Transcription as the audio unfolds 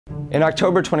In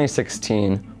October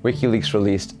 2016, WikiLeaks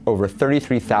released over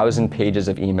 33,000 pages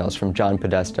of emails from John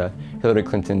Podesta, Hillary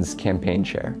Clinton's campaign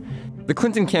chair. The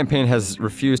Clinton campaign has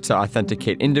refused to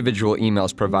authenticate individual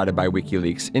emails provided by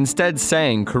WikiLeaks, instead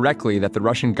saying correctly that the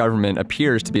Russian government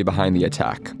appears to be behind the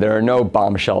attack. There are no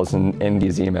bombshells in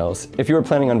these emails. If you were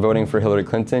planning on voting for Hillary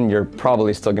Clinton, you're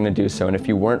probably still going to do so, and if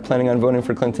you weren't planning on voting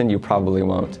for Clinton, you probably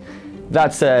won't.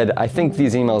 That said, I think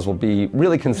these emails will be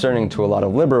really concerning to a lot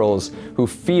of liberals who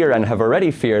fear and have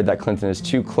already feared that Clinton is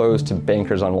too close to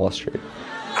bankers on Wall Street.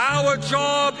 Our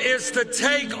job is to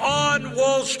take on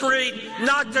Wall Street,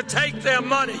 not to take their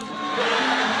money.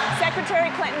 Secretary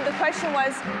Clinton, the question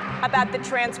was about the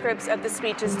transcripts of the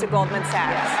speeches to Goldman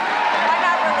Sachs. Why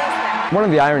not release them? One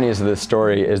of the ironies of this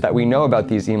story is that we know about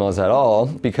these emails at all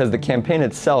because the campaign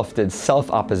itself did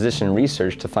self-opposition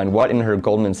research to find what in her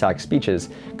Goldman Sachs speeches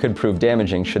could prove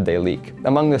damaging should they leak.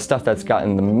 Among the stuff that's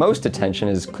gotten the most attention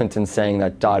is Clinton saying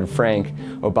that Dodd-Frank,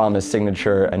 Obama's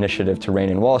signature initiative to rein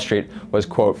in Wall Street, was,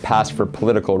 quote, passed for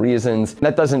political reasons.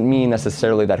 That doesn't mean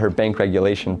necessarily that her bank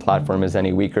regulation platform is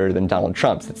any weaker than Donald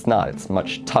Trump's. It's not. It's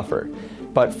much tougher.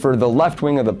 But for the left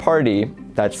wing of the party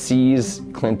that sees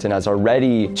Clinton as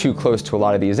already too close to a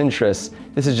lot of these interests,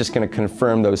 this is just going to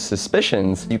confirm those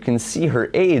suspicions. You can see her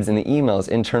aides in the emails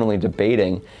internally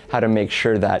debating how to make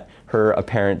sure that her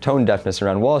apparent tone deafness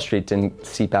around Wall Street didn't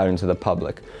seep out into the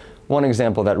public. One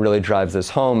example that really drives this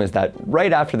home is that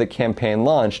right after the campaign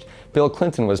launched, Bill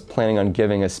Clinton was planning on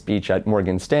giving a speech at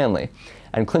Morgan Stanley.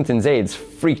 And Clinton's aides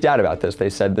freaked out about this. They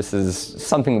said this is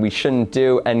something we shouldn't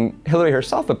do, and Hillary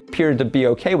herself appeared to be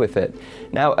okay with it.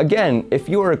 Now, again, if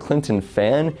you are a Clinton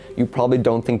fan, you probably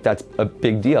don't think that's a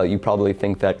big deal. You probably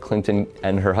think that Clinton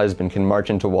and her husband can march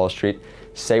into Wall Street,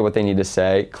 say what they need to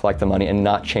say, collect the money, and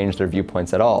not change their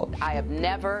viewpoints at all. I have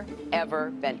never, ever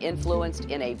been influenced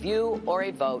in a view or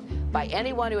a vote by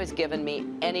anyone who has given me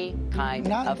any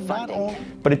kind of funding.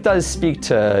 But it does speak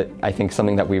to, I think,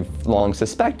 something that we've long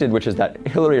suspected, which is that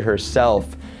Hillary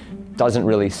herself doesn't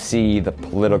really see the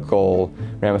political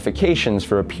ramifications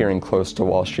for appearing close to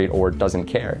Wall Street or doesn't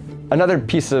care. Another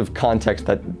piece of context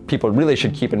that people really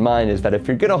should keep in mind is that if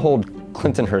you're going to hold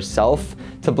Clinton herself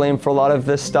to blame for a lot of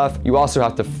this stuff, you also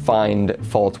have to find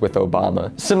fault with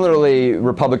Obama. Similarly,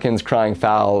 Republicans crying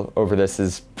foul over this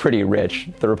is pretty rich.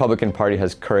 The Republican Party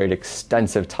has curried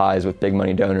extensive ties with big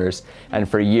money donors and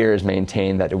for years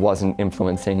maintained that it wasn't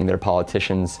influencing their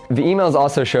politicians. The emails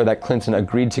also show that Clinton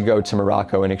agreed to go to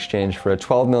Morocco in exchange for a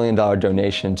 $12 million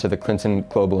donation to the Clinton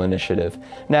Global Initiative.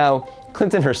 Now,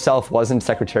 Clinton herself wasn't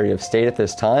Secretary of State at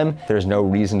this time. There's no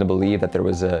reason to believe that there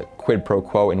was a quid pro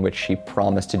quo in which she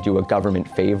promised to do a government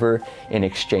favor in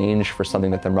exchange for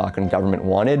something that the Moroccan government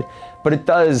wanted. But it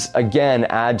does, again,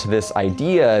 add to this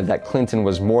idea that Clinton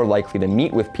was more likely to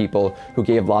meet with people who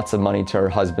gave lots of money to her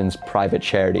husband's private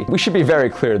charity. We should be very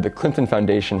clear, the Clinton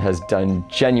Foundation has done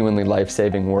genuinely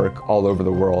life-saving work all over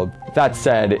the world. That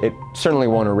said, it certainly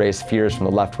won't erase fears from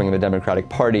the left wing of the Democratic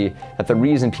Party that the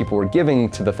reason people were giving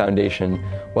to the foundation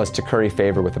was to curry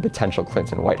favor with a potential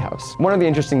Clinton White House. One of the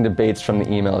interesting debates from the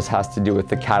emails has to do with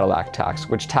the Cadillac tax,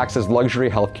 which taxes luxury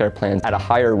healthcare plans at a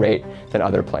higher rate than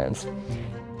other plans.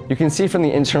 You can see from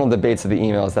the internal debates of the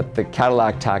emails that the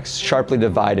Cadillac tax sharply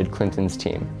divided Clinton's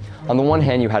team. On the one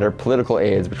hand, you had her political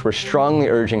aides, which were strongly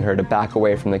urging her to back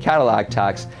away from the Cadillac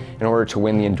tax in order to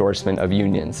win the endorsement of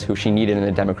unions, who she needed in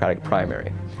the Democratic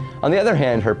primary. On the other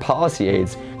hand, her policy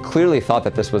aides clearly thought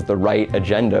that this was the right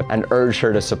agenda and urged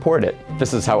her to support it.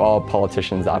 This is how all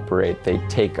politicians operate. They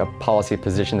take a policy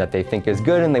position that they think is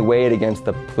good and they weigh it against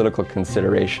the political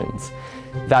considerations.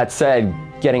 That said,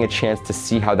 getting a chance to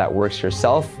see how that works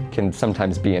yourself can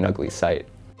sometimes be an ugly sight.